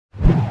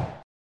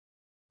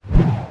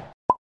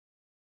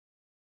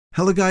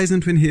Hello guys,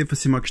 Antoine here for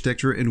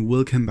Simarchitecture and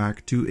welcome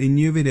back to a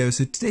new video.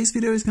 So today's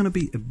video is going to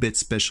be a bit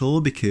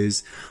special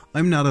because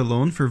I'm not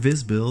alone for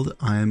this build.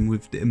 I'm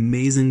with the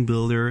amazing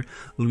builder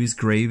Louise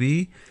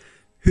Gravy,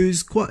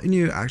 who's quite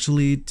new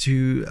actually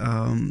to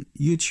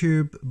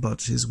YouTube,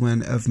 but she's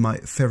one of my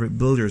favorite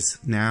builders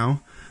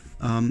now.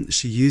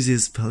 She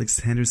uses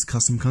Alexander's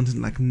custom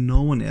content like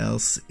no one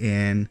else,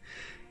 and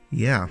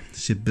yeah,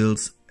 she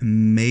builds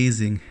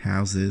amazing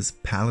houses,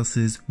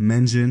 palaces,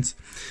 mansions.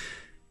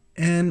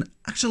 And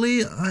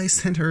actually, I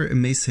sent her a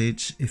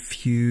message a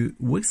few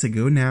weeks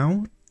ago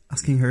now,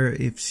 asking her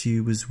if she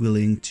was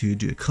willing to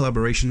do a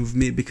collaboration with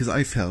me, because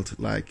I felt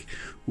like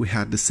we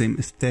had the same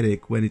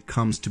aesthetic when it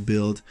comes to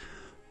build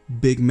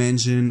big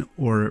mansion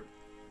or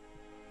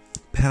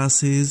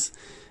palaces.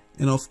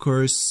 And of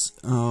course,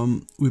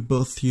 we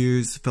both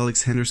use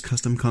Alexander's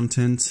custom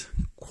content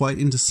quite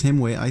in the same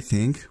way, I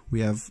think.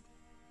 We have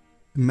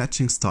a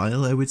matching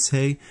style, I would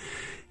say.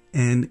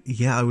 And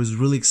yeah, I was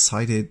really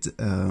excited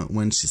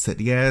when she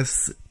said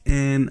yes,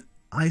 and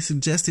I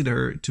suggested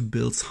her to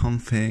build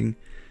something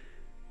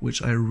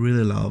which I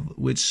really love,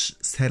 which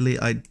sadly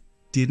I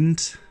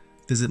didn't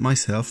visit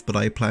myself, but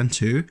I plan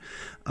to.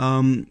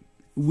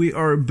 We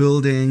are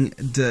building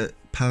the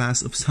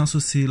Palace of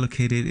Sanssouci,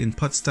 located in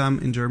Potsdam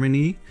in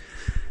Germany.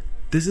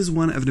 This is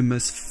one of the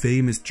most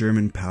famous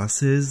German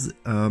palaces.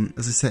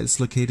 As I said, it's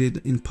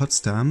located in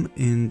Potsdam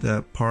in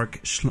the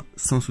Park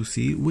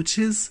Sanssouci, which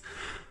is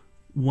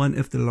one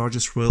of the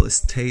largest royal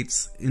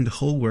estates in the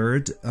whole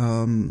world.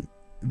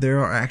 There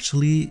are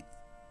actually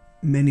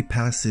many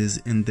palaces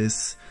in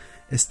this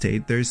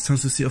estate. There's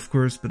Sanssouci, of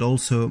course, but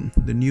also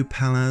the new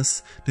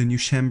palace, the new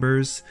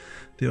chambers,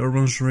 the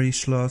Orangerie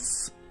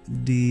Schloss,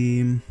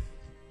 there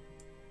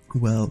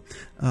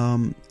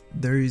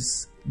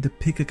is the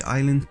Buikd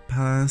Island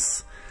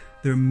Palace.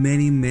 There are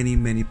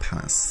many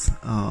palaces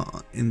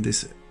in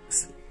this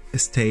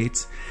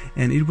estate,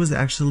 and it was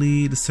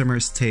actually the summer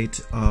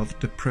estate of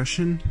the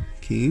Prussian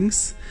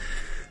kings.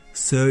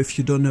 So if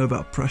you don't know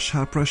about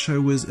Prussia, Prussia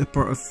was a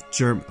part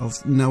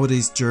of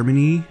nowadays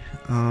Germany,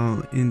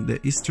 in the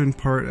eastern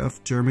part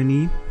of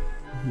Germany,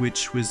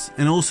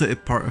 and also a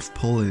part of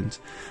Poland,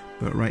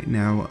 but right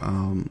now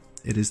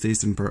it is the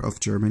eastern part of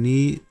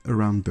Germany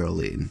around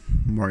Berlin,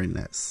 more or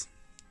less.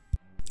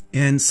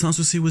 And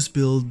Sanssouci was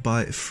built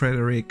by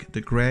Frederick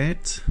the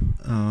Great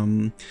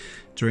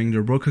during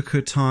the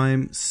Rococo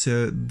time,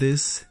 so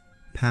this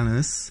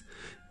palace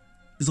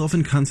is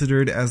often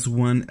considered as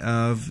one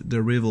of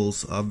the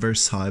rivals of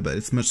Versailles, but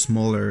it's much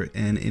smaller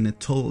and in a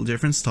total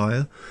different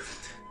style.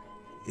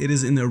 It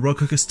is in a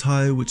Rococo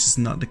style, which is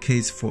not the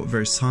case for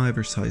Versailles.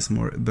 Versailles is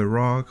more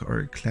Baroque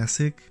or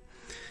classic,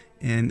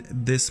 and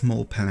this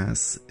small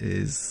palace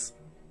is,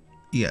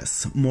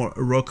 yes, more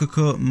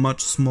Rococo,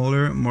 much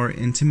smaller, more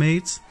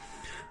intimate.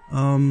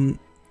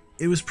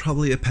 It was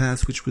probably a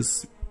palace which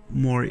was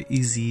more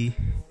easy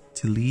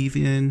to live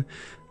in,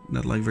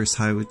 not like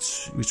Versailles,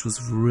 which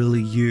was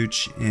really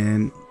huge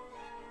and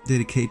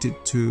dedicated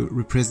to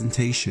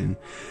representation.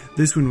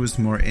 This one was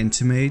more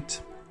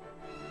intimate.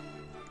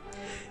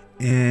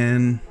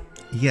 And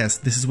yes,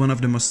 this is one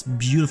of the most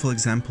beautiful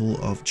examples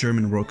of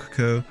German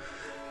Rococo,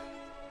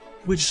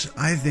 which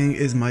I think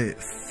is my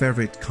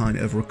favorite kind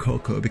of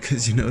Rococo,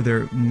 because you know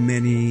there are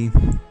many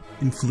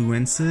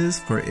influences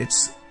for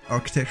its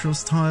architectural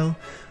style.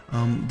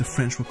 The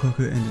French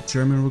Rococo and the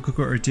German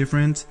Rococo are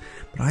different,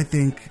 but I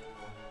think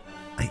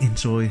I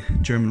enjoy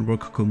German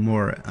Rococo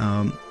more.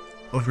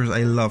 Of course,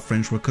 I love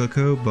French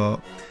Rococo,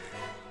 but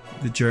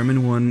the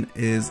German one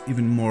is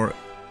even more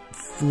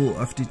full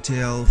of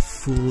detail,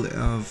 full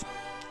of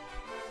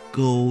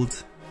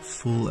gold,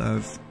 full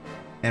of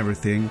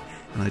everything,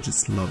 and I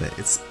just love it.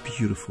 It's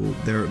beautiful.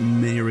 There are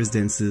many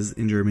residences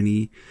in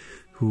Germany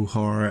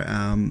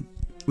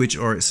which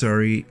are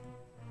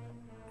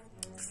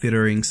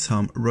featuring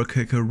some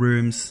Rococo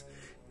rooms,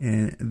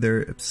 and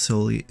they're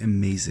absolutely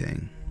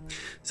amazing.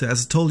 So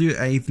as I told you,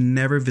 I've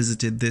never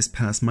visited this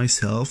palace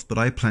myself, but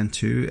I plan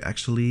to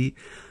actually.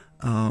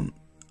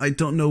 I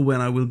don't know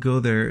when I will go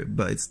there,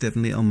 but it's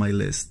definitely on my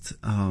list,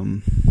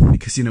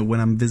 because you know, when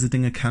I'm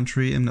visiting a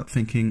country, I'm not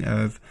thinking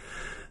of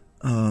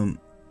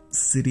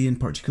city in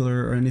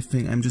particular or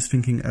anything. I'm just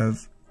thinking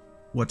of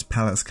what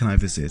palace can I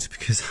visit,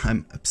 because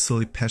I'm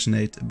absolutely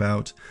passionate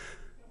about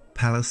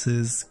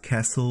palaces,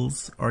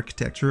 castles,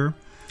 architecture.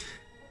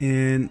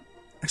 And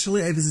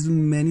actually, I visited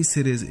many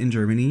cities in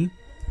Germany.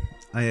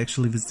 I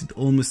actually visited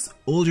almost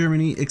all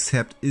Germany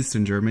except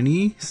Eastern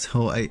Germany,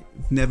 so I've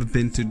never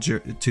been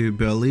to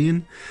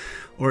Berlin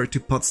or to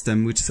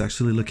Potsdam, which is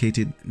actually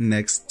located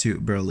next to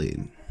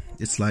Berlin.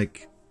 It's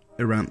like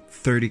around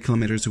 30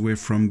 kilometers away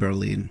from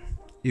Berlin.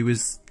 It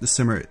was the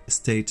summer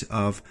estate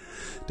of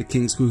the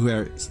kings who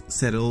were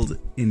settled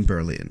in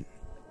Berlin.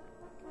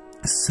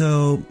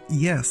 So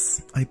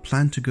yes, I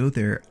plan to go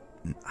there.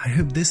 I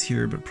hope this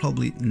year, but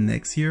probably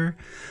next year.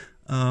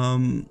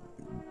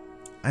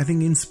 I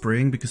think in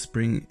spring, because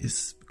spring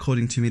is,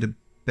 according to me, the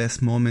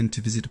best moment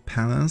to visit a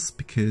palace,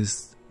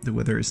 because the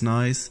weather is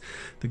nice,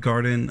 the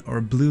garden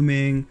are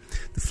blooming,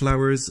 the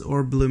flowers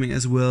are blooming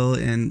as well,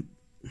 and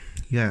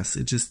yes,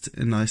 it's just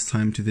a nice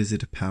time to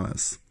visit a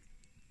palace.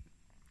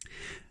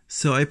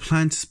 So I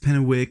plan to spend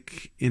a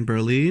week in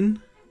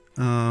Berlin,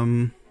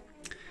 and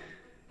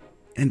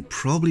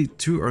probably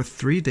 2 or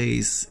 3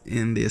 days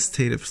in the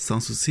estate of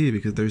Sanssouci,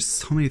 because there's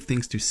so many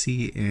things to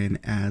see, and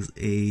as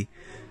a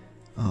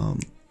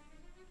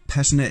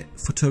passionate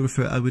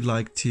photographer, I would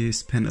like to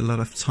spend a lot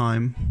of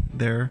time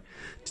there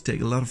to take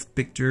a lot of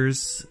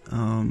pictures,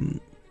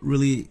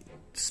 really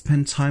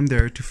spend time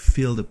there to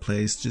feel the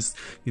place. Just,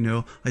 you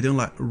know, I don't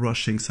like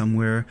rushing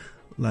somewhere,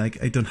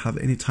 like I don't have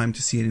any time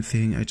to see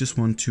anything. I just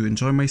want to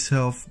enjoy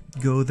myself,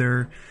 go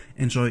there,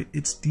 enjoy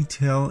its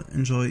detail,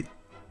 enjoy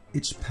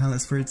each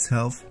palace for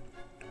itself.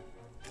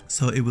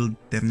 So it will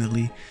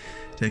definitely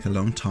take a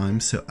long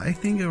time, so I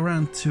think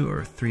around 2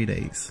 or 3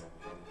 days.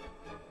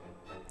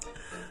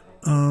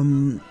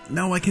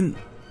 Now I can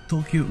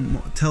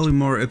tell you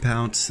more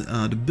about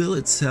the build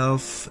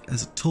itself.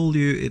 As I told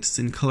you, it's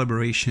in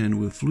collaboration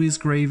with Louise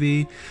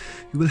Gravy.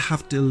 You will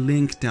have the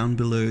link down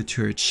below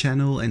to her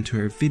channel and to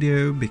her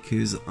video,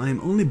 because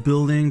I'm only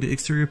building the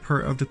exterior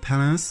part of the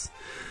palace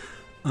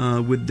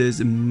with this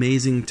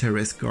amazing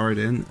terrace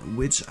garden,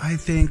 which I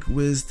think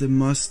was the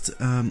most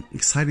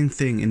exciting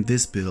thing in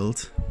this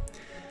build,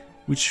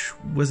 which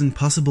wasn't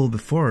possible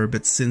before,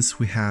 but since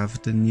we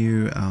have the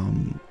new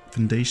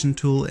foundation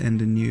tool and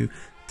the new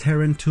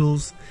terrain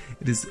tools,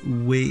 it is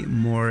way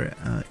more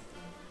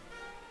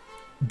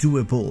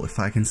doable, if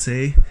I can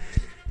say.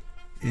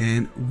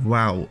 And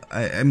wow,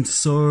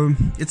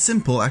 it's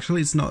simple,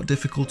 actually. It's not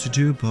difficult to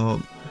do, but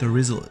the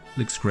result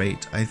looks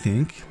great, I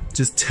think.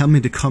 Just tell me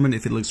in the comment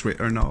if it looks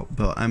great or not,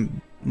 but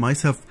I'm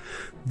myself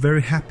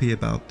very happy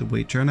about the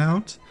way it turned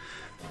out.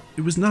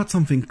 It was not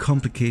something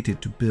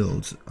complicated to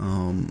build.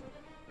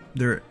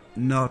 There are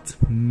not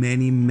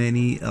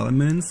many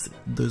elements.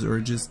 Those are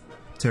just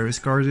terrace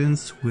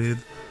gardens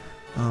with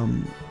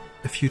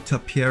a few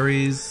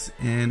topiaries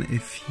and a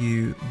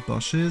few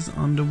bushes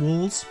on the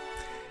walls,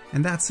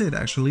 and that's it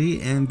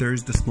actually. And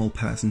there's the small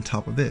palace on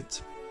top of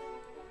it.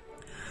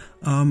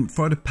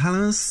 For the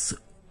palace,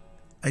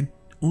 I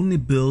only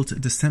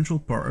built the central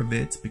part of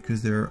it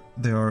because there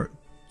are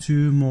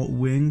 2 more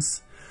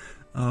wings,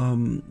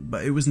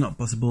 but it was not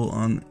possible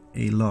on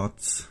a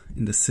lot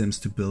in The Sims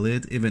to build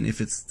it, even if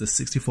it's the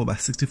 64 by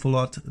 64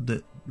 lot,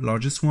 the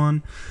largest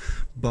one.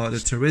 But the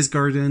terrace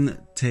garden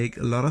take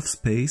a lot of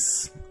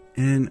space,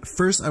 and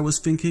first I was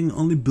thinking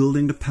only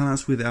building the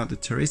palace without the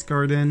terrace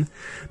garden,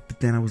 but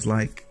then I was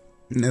like,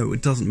 no,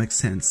 it doesn't make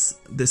sense.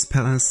 This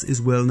palace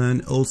is well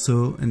known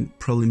also, and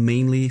probably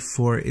mainly,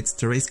 for its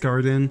terrace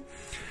garden,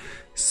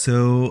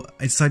 so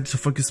I decided to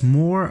focus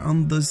more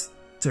on those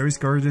terrace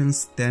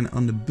gardens than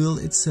on the build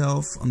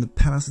itself, on the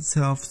palace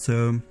itself.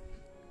 So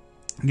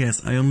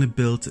yes, I only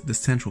built the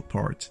central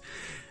part.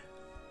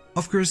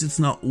 Of course, it's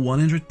not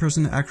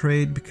 100%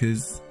 accurate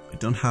because I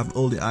don't have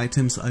all the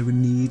items I would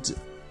need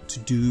to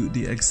do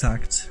the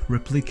exact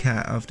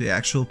replica of the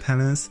actual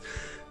palace,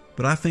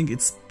 but I think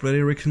it's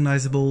pretty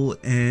recognizable,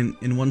 and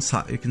in one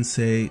side you can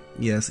say,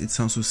 yes, it's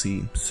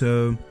Sanssouci.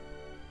 So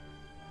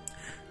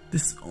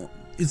this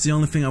is the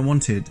only thing I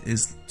wanted,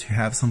 is to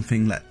have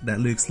something that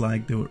looks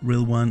like the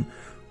real one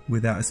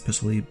without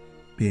especially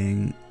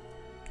being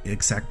an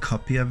exact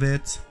copy of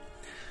it.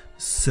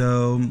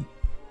 So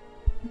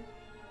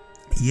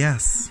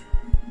yes,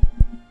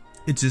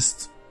 it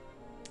just,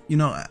 you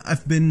know,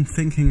 I've been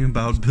thinking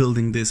about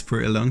building this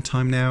for a long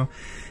time now,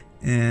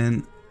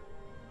 and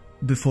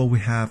before we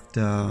have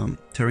the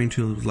terrain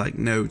tool, like,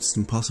 no, it's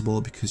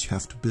impossible because you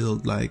have to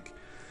build like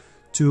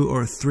 2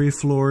 or 3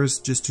 floors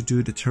just to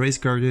do the terrace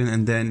garden,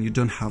 and then you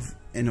don't have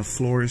enough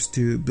floors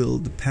to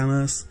build the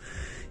palace.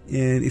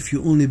 And if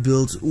you only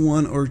build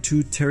 1 or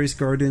 2 terrace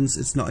gardens,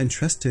 it's not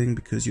interesting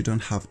because you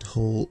don't have the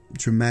whole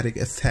dramatic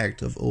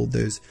effect of all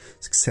those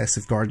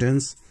successive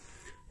gardens.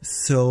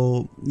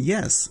 So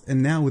yes,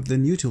 and now with the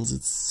new tools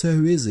it's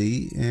so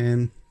easy,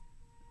 and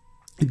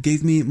it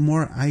gave me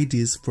more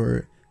ideas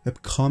for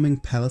upcoming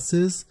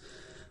palaces,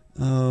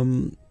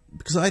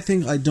 because I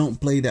think I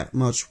don't play that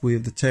much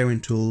with the terrain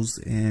tools,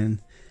 and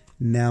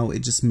now it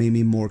just made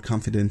me more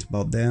confident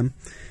about them,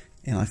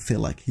 and I feel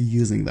like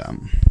using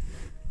them.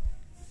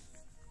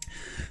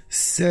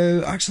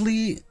 So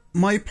actually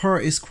my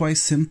part is quite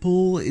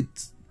simple.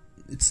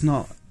 It's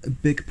not a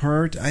big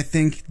part. I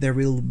think there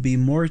will be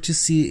more to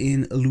see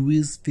in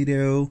Louise's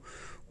video,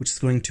 which is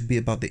going to be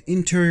about the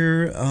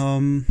interior.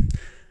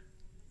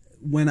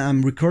 When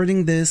I'm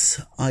recording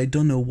this, I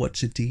don't know what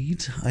she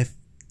did. I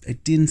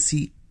didn't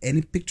see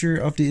any picture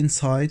of the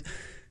inside.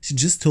 She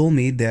just told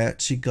me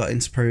that she got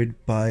inspired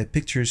by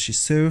pictures she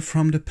saw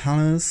from the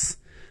palace,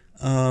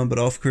 but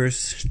of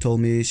course she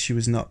told me she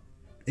was not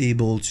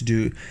able to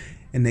do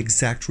an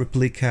exact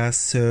replica,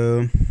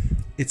 so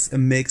it's a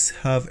mix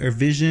of her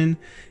vision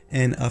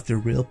and of the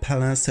real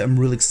palace. So I'm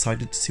really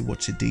excited to see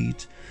what she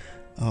did,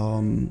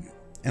 and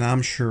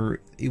I'm sure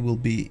it will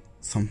be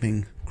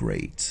something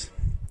great.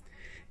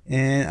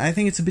 And I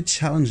think it's a bit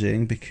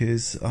challenging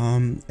because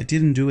I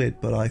didn't do it,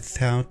 but I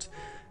thought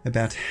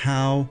about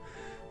how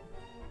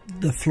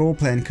the floor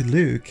plan could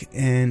look,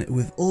 and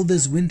with all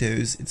these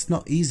windows it's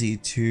not easy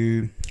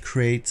to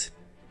create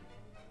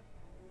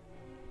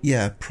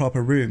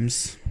proper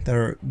rooms that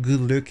are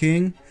good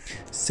looking,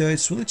 so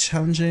it's really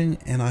challenging,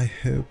 and I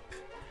hope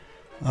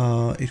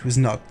it was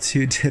not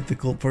too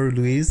difficult for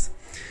Louise.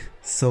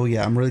 So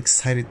yeah, I'm really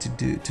excited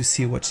to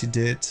see what she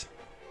did.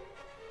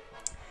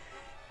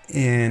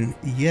 And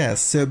yeah,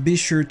 so be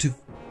sure to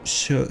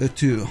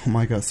oh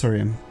my god,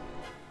 sorry, I'm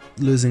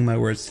losing my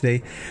words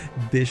today.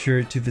 Be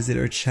sure to visit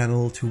our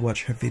channel to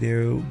watch her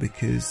video,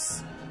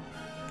 because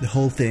the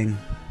whole thing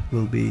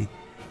will be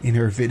in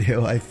her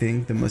video, I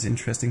think, the most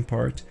interesting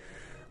part.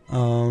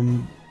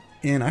 And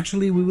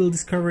actually we will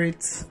discover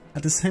it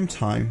at the same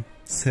time,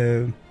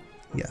 so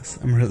yes,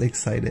 I'm really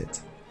excited.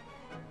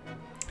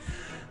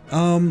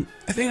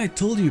 I think I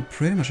told you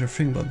pretty much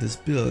everything about this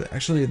build.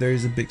 Actually, there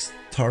is a big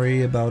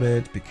story about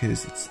it,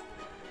 because it's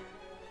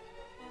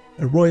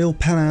a royal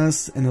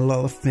palace and a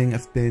lot of things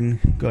have been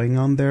going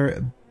on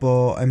there,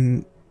 but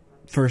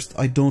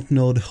I don't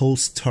know the whole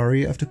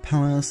story of the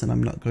palace, and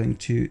I'm not going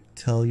to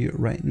tell you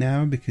right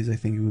now because I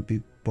think it would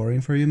be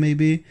boring for you,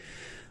 maybe,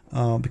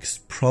 because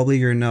probably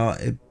you're not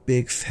a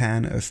big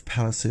fan of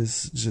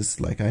palaces just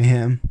like I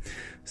am.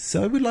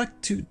 So I would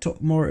like to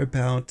talk more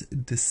about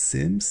The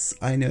Sims.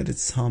 I know that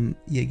some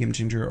EA Game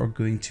Changer are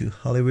going to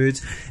Hollywood,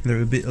 and there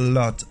will be a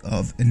lot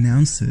of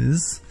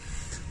announces.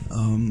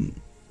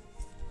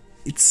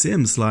 It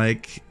seems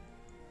like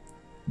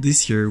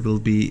this year will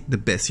be the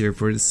best year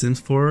for The Sims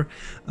 4.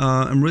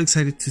 I'm really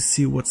excited to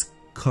see what's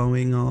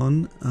going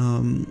on.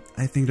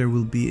 I think there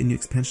will be a new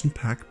expansion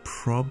pack,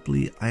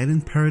 probably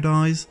Island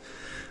Paradise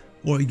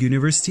or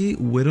University,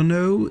 we don't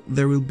know.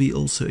 There will be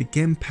also a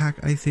game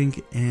pack, I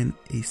think, and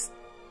a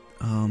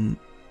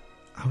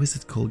how is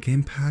it called?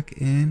 Game pack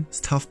and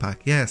stuff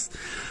pack, yes.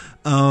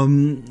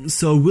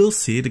 So we'll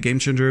see. The Game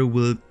Changer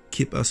will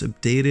keep us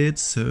updated,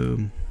 so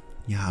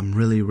yeah, I'm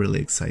really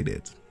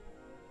excited.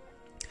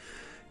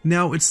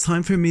 Now it's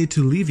time for me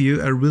to leave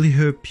you. I really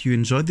hope you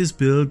enjoyed this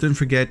build. Don't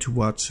forget to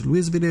watch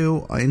Louise's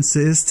video, I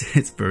insist,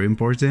 it's very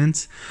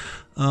important.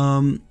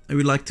 I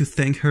would like to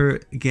thank her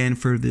again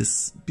for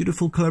this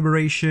beautiful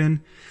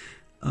collaboration.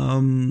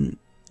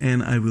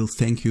 And I will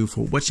thank you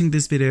for watching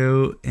this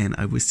video, and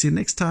I will see you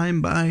next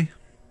time. Bye!